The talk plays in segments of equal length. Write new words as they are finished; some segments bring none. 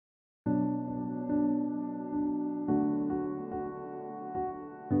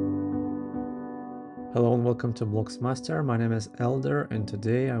Hello and welcome to Blocs Master. My name is Elder and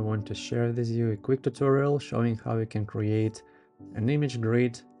today I want to share with you a quick tutorial showing how you can create an image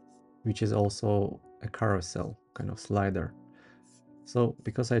grid which is also a carousel kind of slider. So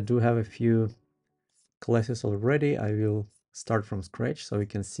because I do have a few classes already, I will start from scratch so you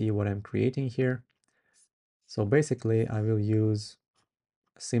can see what I'm creating here. So basically I will use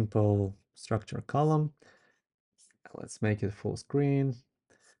a simple structure column. Let's make it full screen.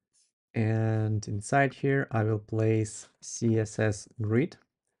 And inside here I will place CSS grid.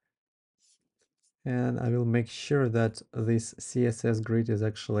 And I will make sure that this CSS grid is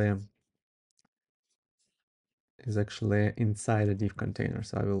actually inside a div container.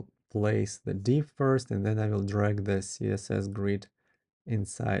 So I will place the div first, and then I will drag the CSS grid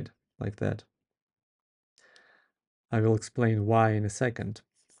inside like that. I will explain why in a second.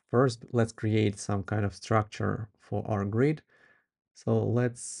 First, let's create some kind of structure for our grid. So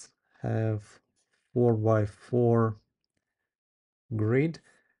let's have 4x4 grid,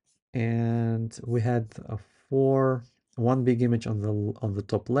 and we had one big image on the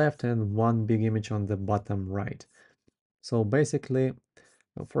top left and one big image on the bottom right. So basically,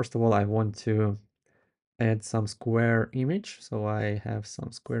 first of all, I want to add some square image. So I have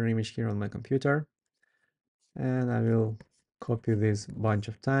some square image here on my computer, and I will copy this a bunch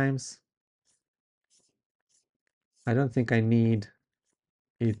of times. I don't think I need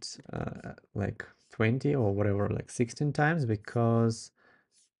it like 20 or whatever, like 16 times, because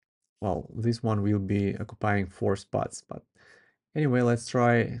well, this one will be occupying 4 spots. But anyway, let's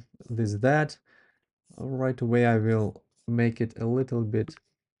try that. Right away, I will make it a little bit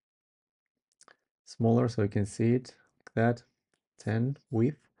smaller so you can see it like that, 10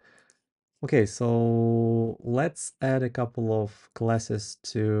 width. Okay, so let's add a couple of classes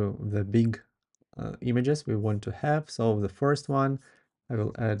to the big images we want to have. So the first one, I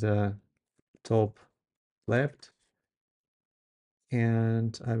will add a top left,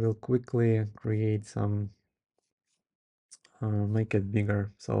 and I will quickly create some, make it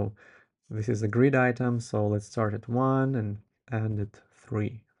bigger. So this is a grid item, so let's start at 1 and end at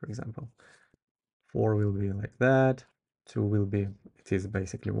 3, for example. 4 will be like that, 2 will be, it is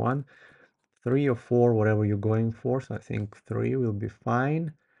basically 1. 3 or 4, whatever you're going for, so I think 3 will be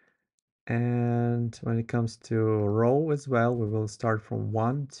fine. And when it comes to row as well, we will start from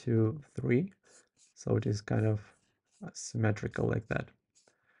 1 to 3, so it is kind of symmetrical like that.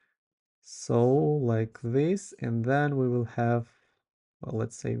 So like this, and then we will have, well,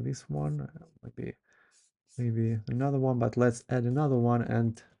 let's say this one, maybe another one, but let's add another one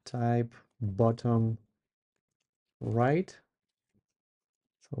and type bottom right.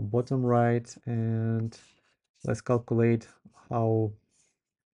 So bottom right, and let's calculate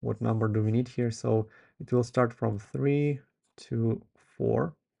what number do we need here. So it will start from 3 to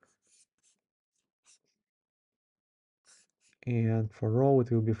 4. And for row it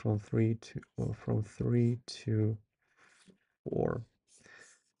will be from 3 to 4.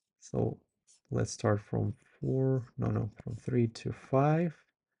 So let's start from 4, from 3 to 5.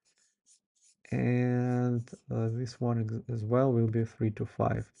 And this one as well will be 3 to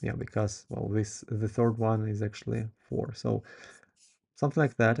 5. Yeah, because, well, the third one is actually 4. So something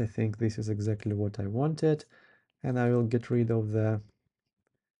like that. I think this is exactly what I wanted. And I will get rid of the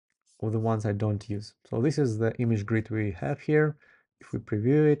ones I don't use. So this is the image grid we have here. If we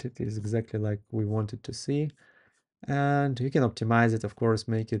preview it, it is exactly like we wanted to see. And you can optimize it, of course,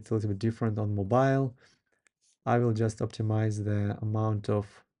 make it a little bit different on mobile. I will just optimize the amount of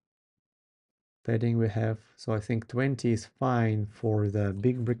padding we have. So I think 20 is fine for the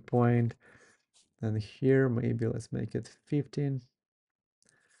big breakpoint. And here, maybe let's make it 15.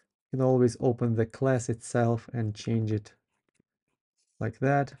 You can always open the class itself and change it like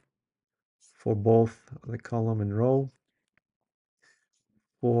that for both the column and row.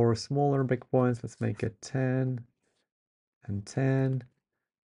 For smaller breakpoints, let's make it 10 and 10.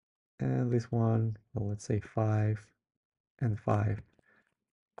 And this one, well, let's say 5 and 5. Of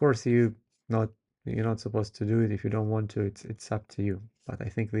course, you're not supposed to do it if you don't want to. It's up to you. But I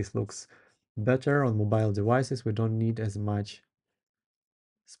think this looks better on mobile devices. We don't need as much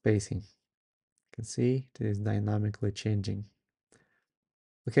spacing. You can see it is dynamically changing.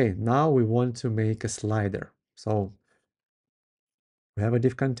 Okay, now we want to make a slider. So we have a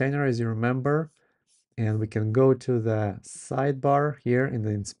div container, as you remember, and we can go to the sidebar here in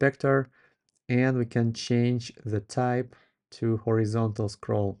the inspector, and we can change the type to horizontal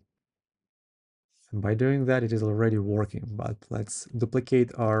scroll. And by doing that, it is already working, but let's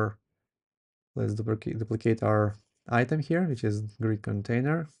duplicate our item here, which is grid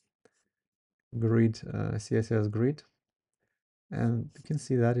container, grid CSS grid, and you can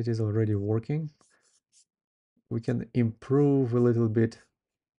see that it is already working. we can improve a little bit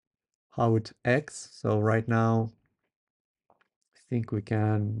how it acts. So right now, I think we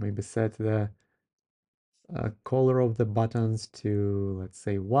can maybe set the color of the buttons to, let's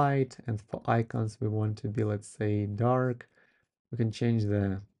say, white, and for icons we want to be, let's say, dark. We can change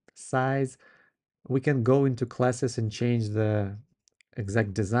the size. We can go into classes and change the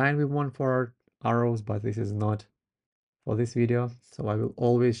exact design we want for our arrows, but this is not for this video. So I will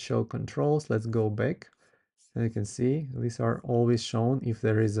always show controls. Let's go back, and you can see these are always shown if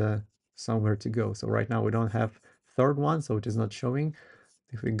there is a somewhere to go. So right now we don't have third one, so it is not showing.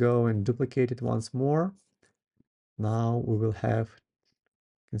 If we go and duplicate it once more, now we will have,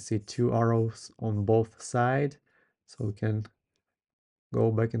 you can see, two arrows on both sides, so we can go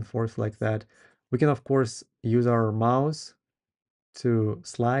back and forth like that. We can of course use our mouse to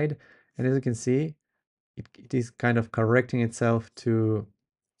slide, and as you can see, it is kind of correcting itself to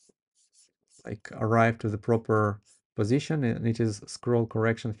like arrive to the proper position, and it is scroll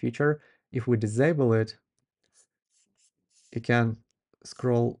correction feature. If we disable it, you can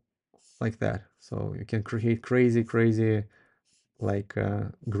scroll like that. So you can create crazy like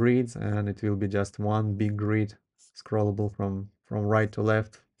grids, and it will be just one big grid scrollable from right to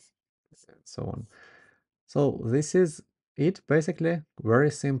left and so on. So this is it, basically. Very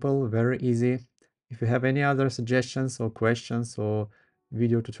simple, very easy. If you have any other suggestions or questions or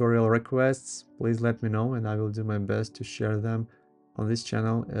video tutorial requests, please let me know, and I will do my best to share them on this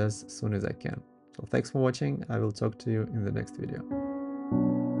channel as soon as I can. So thanks for watching. I will talk to you in the next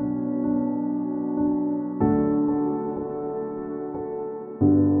video.